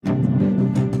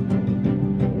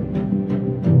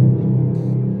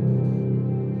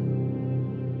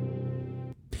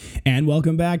And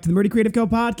welcome back to the Murdy Creative Co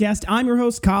podcast. I'm your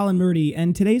host, Colin Murdy,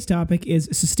 and today's topic is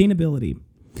sustainability.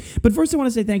 But first, I want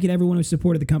to say thank you to everyone who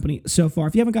supported the company so far.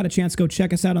 If you haven't got a chance, go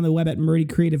check us out on the web at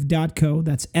murdycreative.co.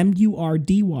 That's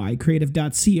M-U-R-D-Y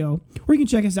creative.co. Or you can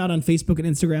check us out on Facebook and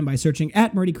Instagram by searching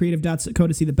at murdycreative.co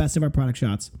to see the best of our product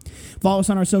shots. Follow us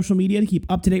on our social media to keep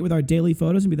up to date with our daily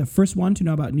photos and be the first one to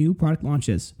know about new product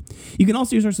launches. You can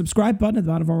also use our subscribe button at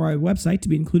the bottom of our website to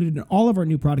be included in all of our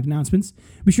new product announcements.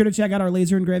 Be sure to check out our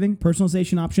laser engraving,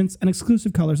 personalization options, and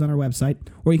exclusive colors on our website,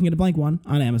 or you can get a blank one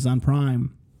on Amazon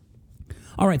Prime.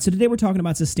 All right, so today we're talking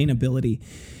about sustainability.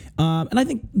 And I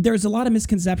think there's a lot of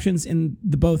misconceptions in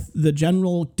both the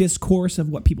general discourse of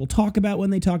what people talk about when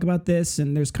they talk about this,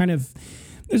 and there's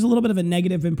a little bit of a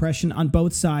negative impression on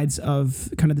both sides of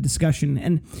kind of the discussion.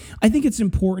 And I think it's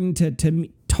important to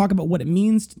talk about what it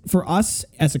means for us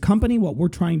as a company, what we're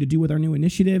trying to do with our new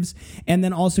initiatives, and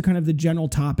then also kind of the general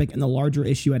topic and the larger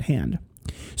issue at hand.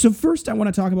 So first, I want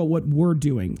to talk about what we're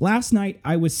doing. Last night,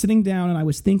 I was sitting down and I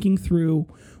was thinking through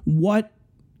what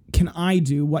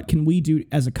can we do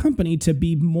as a company to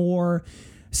be more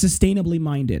sustainably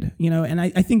minded, and I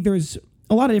think there's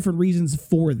a lot of different reasons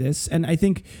for this. And I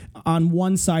think on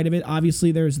one side of it,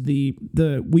 obviously there's the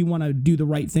we want to do the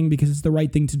right thing because it's the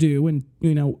right thing to do. And,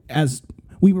 as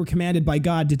we were commanded by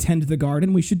God to tend the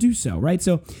garden, we should do so, right?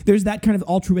 So there's that kind of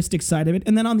altruistic side of it.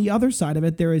 And then on the other side of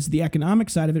it, there is the economic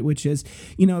side of it, which is,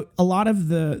 a lot of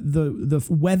the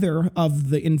weather of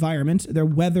the environment, the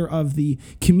weather of the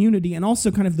community, and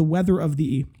also kind of the weather of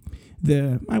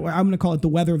I'm going to call it the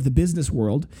weather of the business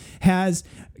world, has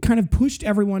kind of pushed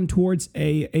everyone towards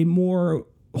a more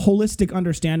holistic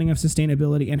understanding of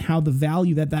sustainability and how the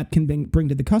value that can bring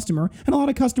to the customer. And a lot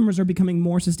of customers are becoming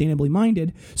more sustainably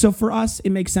minded. So for us,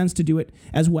 it makes sense to do it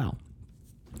as well.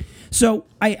 So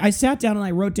I sat down and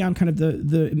I wrote down kind of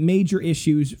the major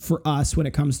issues for us when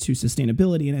it comes to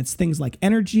sustainability. And it's things like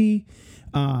energy,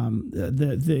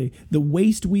 the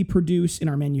waste we produce in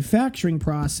our manufacturing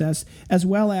process, as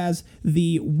well as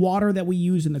the water that we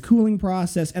use in the cooling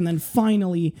process, and then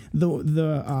finally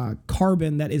the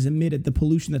carbon that is emitted, the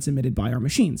pollution that's emitted by our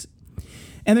machines.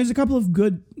 And there's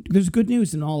good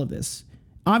news in all of this.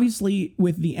 Obviously,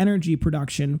 with the energy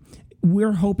production,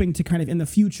 we're hoping to kind of in the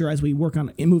future, as we work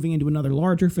on moving into another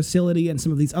larger facility and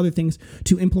some of these other things,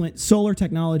 to implement solar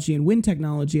technology and wind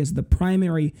technology as the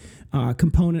primary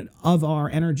component of our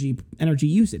energy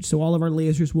usage. So all of our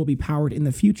lasers will be powered in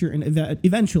the future and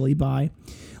eventually by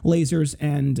lasers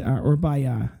and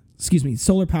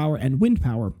solar power and wind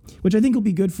power, which I think will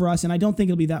be good for us. And I don't think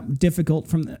it'll be that difficult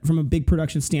from a big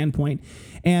production standpoint.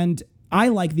 And I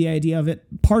like the idea of it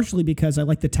partially because I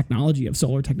like the technology of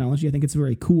solar technology. I think it's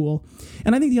very cool.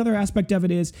 And I think the other aspect of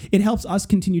it is it helps us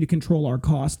continue to control our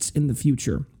costs in the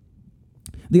future.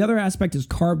 The other aspect is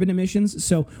carbon emissions.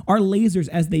 So our lasers,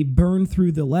 as they burn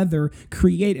through the leather,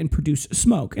 create and produce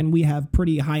smoke. And we have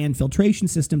pretty high-end filtration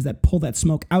systems that pull that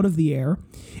smoke out of the air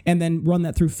and then run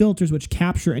that through filters, which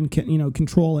capture and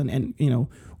control and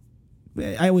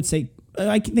I would say,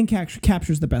 I think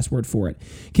captures the best word for it.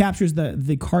 Captures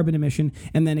the carbon emission,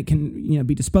 and then it can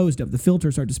be disposed of. The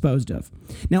filters are disposed of.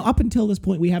 Now, up until this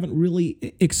point, we haven't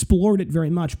really explored it very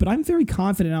much, but I'm very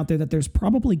confident out there that there's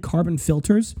probably carbon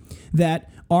filters that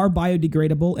are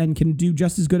biodegradable and can do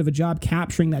just as good of a job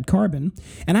capturing that carbon.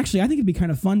 And actually, I think it'd be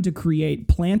kind of fun to create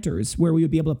planters where we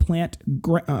would be able to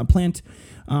plant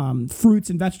fruits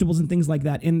and vegetables and things like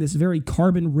that in this very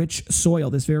carbon-rich soil,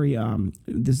 this very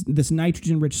this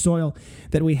nitrogen-rich soil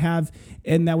that we have,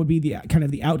 and that would be the kind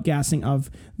of the outgassing of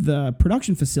the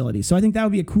production facility. So I think that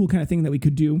would be a cool kind of thing that we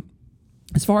could do.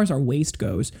 As far as our waste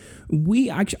goes,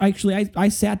 I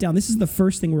sat down. This is the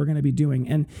first thing we're going to be doing.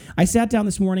 And I sat down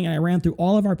this morning and I ran through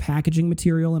all of our packaging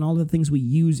material and all of the things we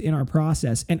use in our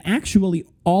process. And actually,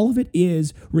 all of it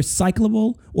is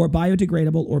recyclable or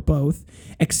biodegradable or both,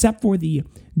 except for the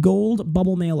gold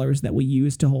bubble mailers that we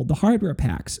use to hold the hardware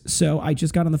packs. So I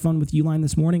just got on the phone with Uline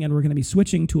this morning, and we're going to be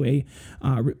switching to a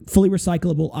fully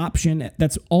recyclable option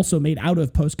that's also made out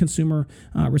of post-consumer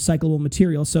recyclable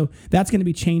material. So that's going to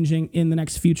be changing in the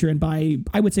next future. And by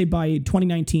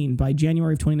 2019, by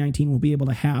January of 2019, we'll be able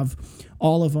to have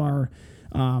all of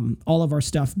our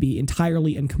stuff be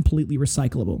entirely and completely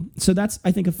recyclable. So that's,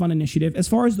 I think, a fun initiative. As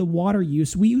far as the water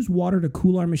use, we use water to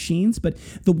cool our machines, but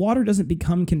the water doesn't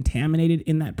become contaminated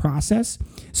in that process.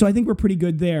 So I think we're pretty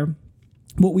good there.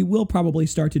 What we will probably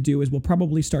start to do is we'll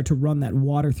probably start to run that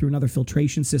water through another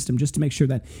filtration system just to make sure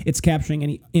that it's capturing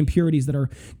any impurities that are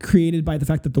created by the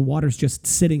fact that the water's just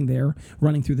sitting there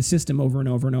running through the system over and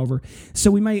over and over.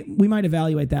 So we might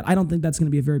evaluate that. I don't think that's going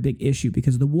to be a very big issue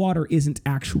because the water isn't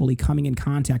actually coming in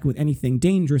contact with anything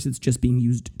dangerous. It's just being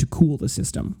used to cool the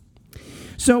system.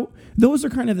 So those are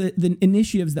kind of the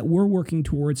initiatives that we're working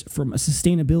towards from a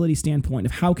sustainability standpoint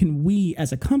of how can we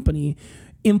as a company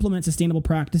implement sustainable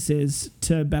practices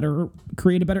to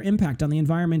create a better impact on the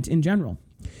environment in general.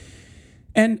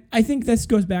 And I think this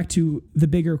goes back to the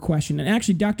bigger question. And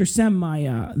actually, Dr. Sem,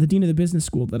 the dean of the business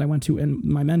school that I went to and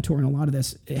my mentor in a lot of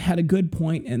this, had a good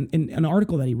point in an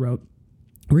article that he wrote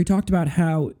where he talked about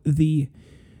how the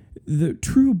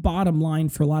true bottom line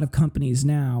for a lot of companies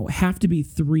now have to be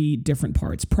three different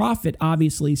parts. Profit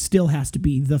obviously still has to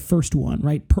be the first one,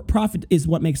 right? Profit is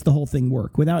what makes the whole thing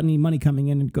work. Without any money coming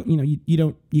in,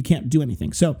 and you can't do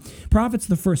anything. So profit's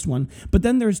the first one, but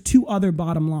then there's two other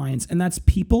bottom lines, and that's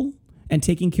people and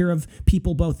taking care of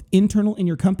people both internal in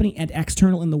your company and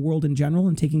external in the world in general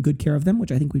and taking good care of them,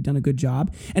 which I think we've done a good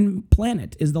job. And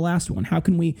planet is the last one. How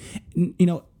can we,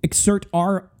 exert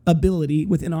our ability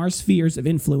within our spheres of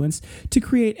influence to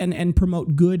create and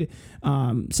promote good,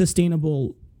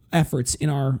 sustainable efforts in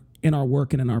our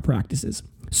work and in our practices.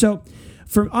 So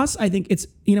for us, I think it's,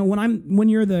 when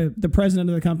you're the president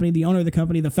of the company, the owner of the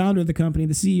company, the founder of the company,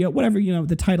 the CEO, whatever,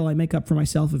 the title I make up for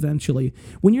myself eventually,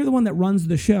 when you're the one that runs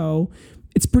the show,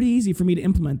 it's pretty easy for me to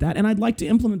implement that. And I'd like to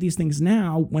implement these things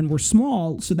now when we're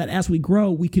small so that as we grow,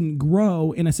 we can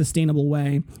grow in a sustainable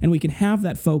way and we can have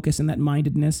that focus and that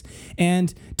mindedness.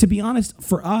 And to be honest,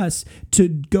 for us to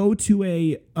go to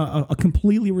a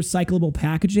completely recyclable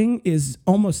packaging is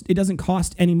almost, it doesn't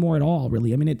cost any more at all,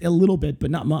 really. I mean, a little bit,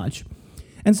 but not much.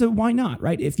 And so why not,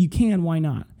 right? If you can, why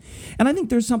not? And I think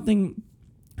there's something,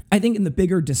 in the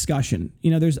bigger discussion,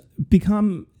 there's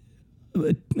become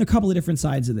a couple of different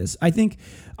sides of this. I think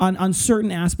on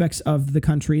certain aspects of the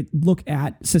country, look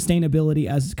at sustainability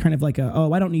as kind of like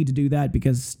I don't need to do that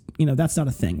because, that's not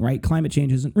a thing, right? Climate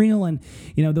change isn't real. And,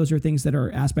 those are things that are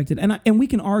aspected. And we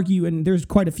can argue, and there's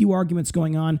quite a few arguments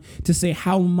going on to say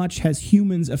how much has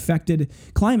humans affected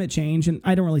climate change. And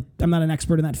I'm not an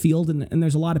expert in that field. And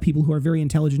there's a lot of people who are very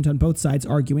intelligent on both sides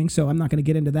arguing. So I'm not going to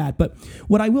get into that. But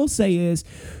what I will say is,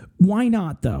 why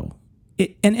not though?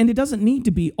 And it doesn't need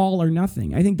to be all or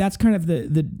nothing. I think that's kind of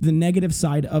the negative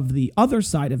side of the other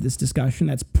side of this discussion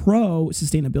that's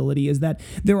pro-sustainability is that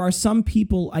there are some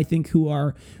people, I think, who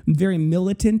are very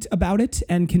militant about it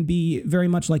and can be very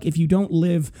much like, if you don't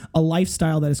live a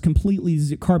lifestyle that is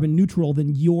completely carbon neutral,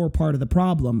 then you're part of the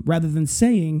problem, rather than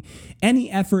saying any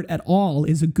effort at all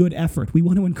is a good effort. We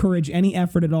want to encourage any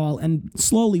effort at all, and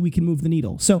slowly we can move the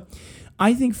needle. So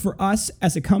I think for us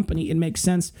as a company, it makes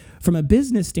sense from a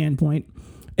business standpoint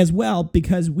as well,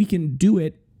 because we can do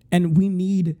it and we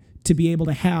need to be able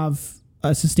to have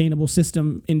a sustainable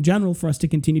system in general for us to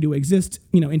continue to exist,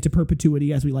 into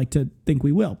perpetuity as we like to think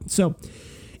we will. So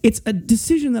it's a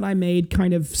decision that I made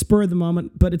kind of spur of the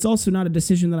moment, but it's also not a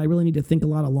decision that I really need to think a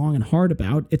lot of long and hard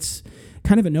about. It's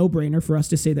kind of a no-brainer for us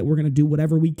to say that we're going to do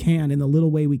whatever we can in the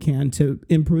little way we can to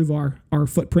improve our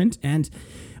footprint, and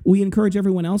we encourage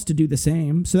everyone else to do the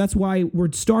same. So that's why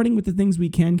we're starting with the things we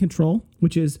can control,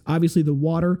 which is obviously the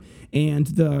water and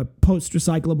the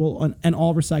post-recyclable and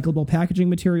all recyclable packaging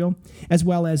material, as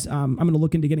well as I'm going to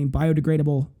look into getting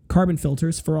biodegradable carbon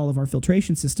filters for all of our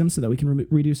filtration systems so that we can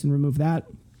reduce and remove that.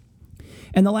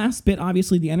 And the last bit,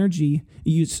 obviously, the energy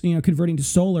use, converting to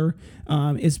solar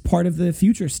is part of the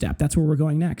future step. That's where we're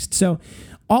going next. So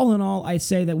all in all, I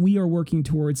say that we are working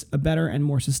towards a better and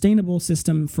more sustainable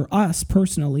system for us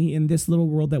personally in this little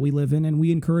world that we live in. And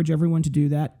we encourage everyone to do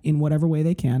that in whatever way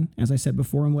they can, as I said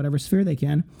before, in whatever sphere they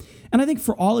can. And I think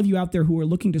for all of you out there who are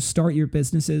looking to start your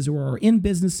businesses or are in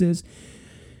businesses,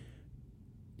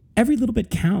 every little bit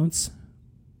counts.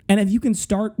 And if you can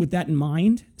start with that in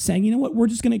mind, saying, you know what, we're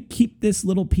just going to keep this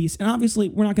little piece. And obviously,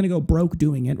 we're not going to go broke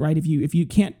doing it, right? If you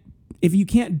can't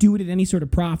do it in any sort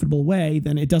of profitable way,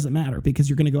 then it doesn't matter because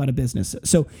you're going to go out of business.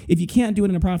 So if you can't do it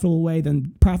in a profitable way,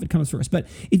 then profit comes first. But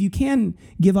if you can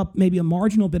give up maybe a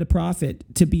marginal bit of profit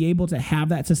to be able to have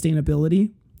that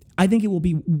sustainability, I think it will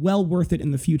be well worth it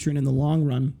in the future and in the long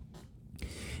run.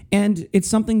 And it's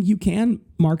something you can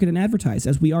market and advertise,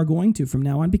 as we are going to from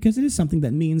now on, because it is something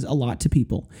that means a lot to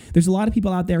people. There's a lot of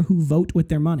people out there who vote with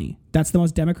their money. That's the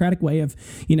most democratic way of,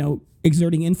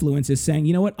 exerting influence, is saying,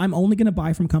 you know what, I'm only going to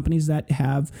buy from companies that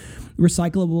have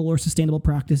recyclable or sustainable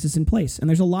practices in place. And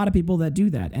there's a lot of people that do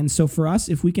that. And so for us,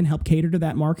 if we can help cater to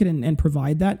that market and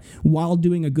provide that while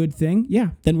doing a good thing,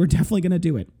 then we're definitely going to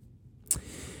do it.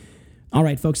 All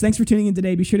right, folks, thanks for tuning in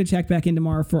today. Be sure to check back in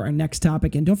tomorrow for our next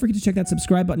topic. And don't forget to check that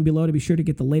subscribe button below to be sure to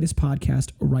get the latest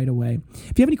podcast right away.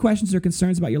 If you have any questions or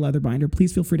concerns about your leather binder,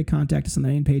 please feel free to contact us on the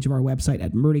main page of our website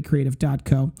at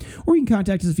murdycreative.co, or you can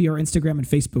contact us via our Instagram and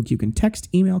Facebook. You can text,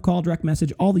 email, call, direct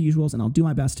message, all the usuals, and I'll do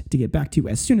my best to get back to you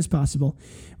as soon as possible.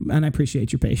 And I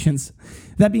appreciate your patience.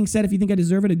 That being said, if you think I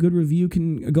deserve it, a good review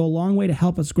can go a long way to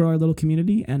help us grow our little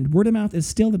community, and word of mouth is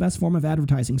still the best form of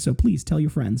advertising, so please tell your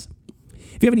friends.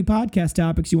 If you have any podcast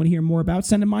topics you want to hear more about,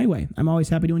 send them my way. I'm always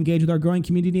happy to engage with our growing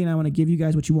community, and I want to give you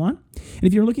guys what you want. And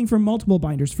if you're looking for multiple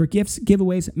binders for gifts,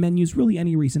 giveaways, menus, really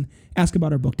any reason, ask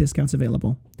about our book discounts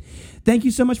available. Thank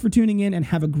you so much for tuning in, and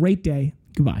have a great day.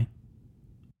 Goodbye.